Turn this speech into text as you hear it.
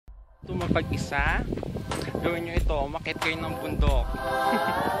gusto mapag-isa, gawin nyo ito, umakyat kayo ng bundok.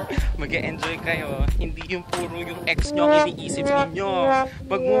 Mag-e-enjoy kayo. Hindi yung puro yung ex nyo ang iniisip ninyo.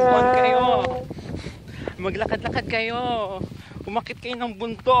 Mag-move on kayo. Maglakad-lakad kayo. Umakyat kayo ng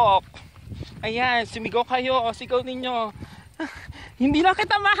bundok. Ayan, sumigaw kayo. Sigaw ninyo. Hindi na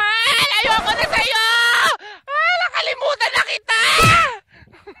kita mahal! Ayoko na sa'yo! Ah, nakalimutan na kita!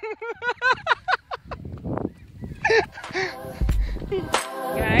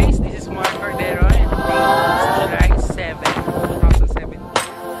 Guys, this is Mark Cordero and today is July 7, 2017.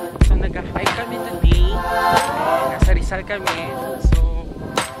 So nag-hike kami today. Nasa Rizal kami. So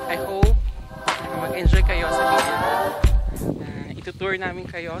I hope mag-enjoy kayo sa video. Itutour namin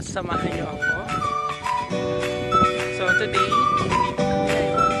kayo. Samahan niyo ako. So today, dito kami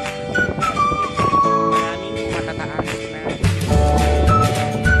ngayon. Maraming matataas na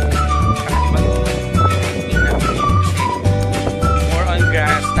more on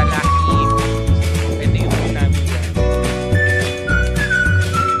grass, talakip. Ito yung view namin dyan.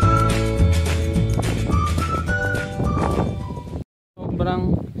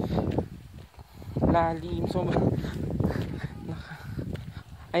 Sobrang lalim. Sobrang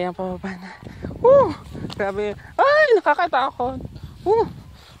ayan, pababa na. Grabe. Ay, nakakatakot.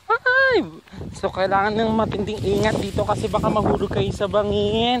 Ay. So, kailangan ng matinding ingat dito kasi baka mahulog kayo sa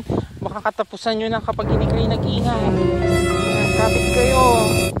bangin. Baka katapusan nyo na kapag hindi kayo nag-ingat. Kapit kayo.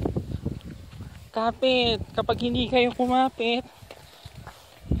 Kapit. Kapag hindi kayo kumapit,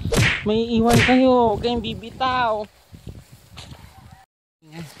 may iwan kayo. Huwag kayong bibitaw.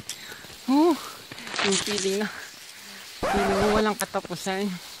 Yung feeling mo walang katapusan.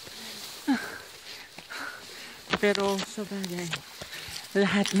 Pero sa bagay,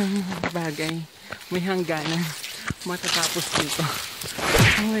 lahat ng bagay may hangganan matatapos dito.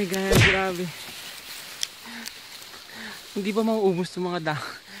 Oh my God, grabe. Hindi ba mauubos yung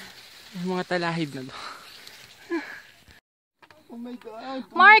mga talahib na to? Oh my God.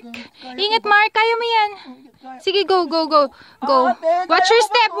 Mark! Ingat, Mark! Kaya mo yan! Sige, go, go, go! Go! Watch your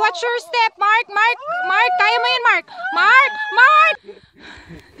step! Watch your step! Mark! Mark! Mark! Kaya mo yan, Mark! Mark! Mark!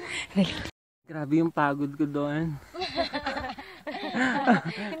 Grabe yung pagod ko doon.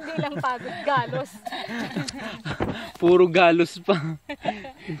 Hindi lang pagod, galos. Puro galos pa.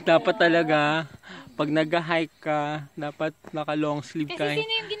 Dapat talaga, pag nag-hike ka, dapat naka long sleeve ka. Kasi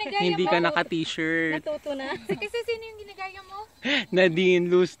sino yung ginagaya hindi mo? ka naka-t-shirt. Natuto na. Kasi sino yung ginagaya mo? Nadine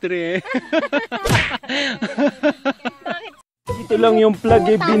Lustre. Ito lang yung plug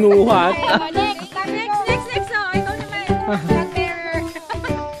eh, binuhat. Next! Oh, ikaw naman. Plug bearer.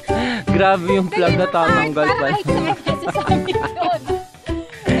 Grabe yung plug na tatanggal pa.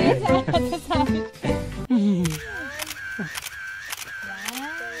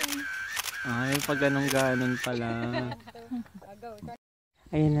 Ay, pag ganun-ganon pala.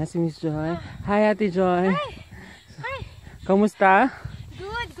 Ayan na si Miss Joy. Hi, Ate Joy. Hi. Kamusta?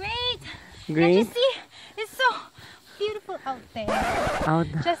 Good, great. Great? Can't you see? It's so beautiful out there.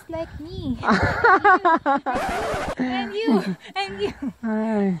 Just like me. And you. And you.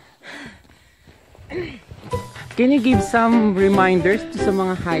 Hi. Can you give some reminders to sa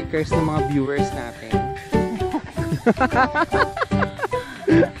mga hikers, ng mga viewers natin?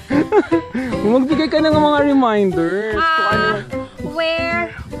 Magbigay ka ng mga reminders.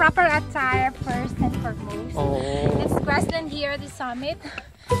 Wear proper attire first and foremost. It's grassland here, the summit.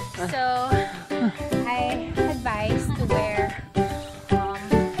 So, I advise to wear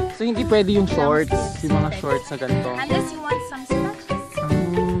so hindi pwede yung shorts, yung mga shorts na ganito. unless you want some scratches.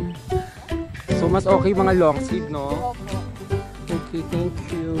 So mas okay mga long sleeve, no? Opo. Okay, thank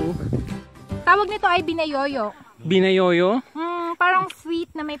you. Tawag nito ay binayoyo. Binayoyo? Parang sweet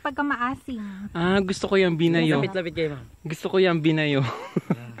na may pagkamaasim. Gusto ko yung binayo. Lapit kayo, ma'am. Gusto ko yung binayo.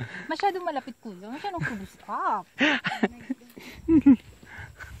 Masyadong malapit kulo. Masyadong kulo. Stop. 1,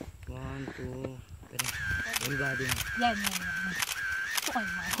 2, 3. Whole body. Yan. Gusto ko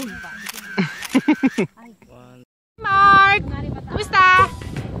yung mga whole body. One. Mark! Kumusta?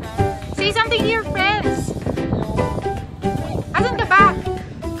 Say something to your friends. Asan ka ba?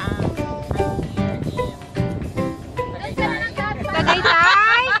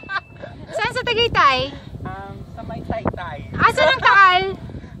 Tagaytay? Saan sa Tagaytay? Sa may Taytay. Asan ang Taal?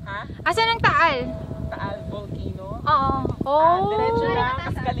 Ha? Asan ang Taal? Taal Volcano? Oo. Oh. Diretso lang,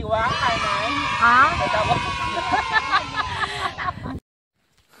 tas kaliwa, kanan. Ha?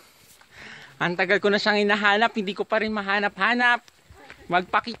 Ang tagal ko na siyang hinahanap, hindi ko pa rin mahanap-hanap.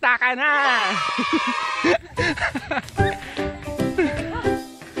 Magpakita ka na!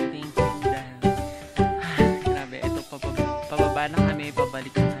 Thank you, dahil grabe, ito pababa na kami,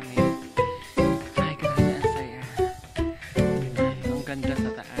 pabalik na kami. Ay, grabe, ang saya. Ay, ang ganda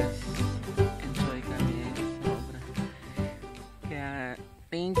sa taas.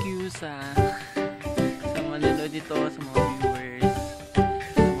 sa manonood dito, sa mga viewers,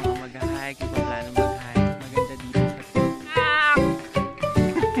 sa mga mag-hike, kung plano mag-hike. Maganda dito kasi.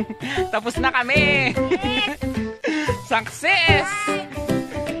 Tapos na kami! Success!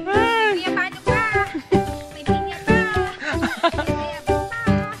 Kuya, paano pa? May pinya pa. Kaya pa.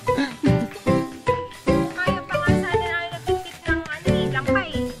 Kaya pa nga sana na nagtitik ng ano eh,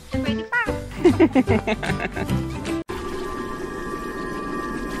 langkay. Pwede pa.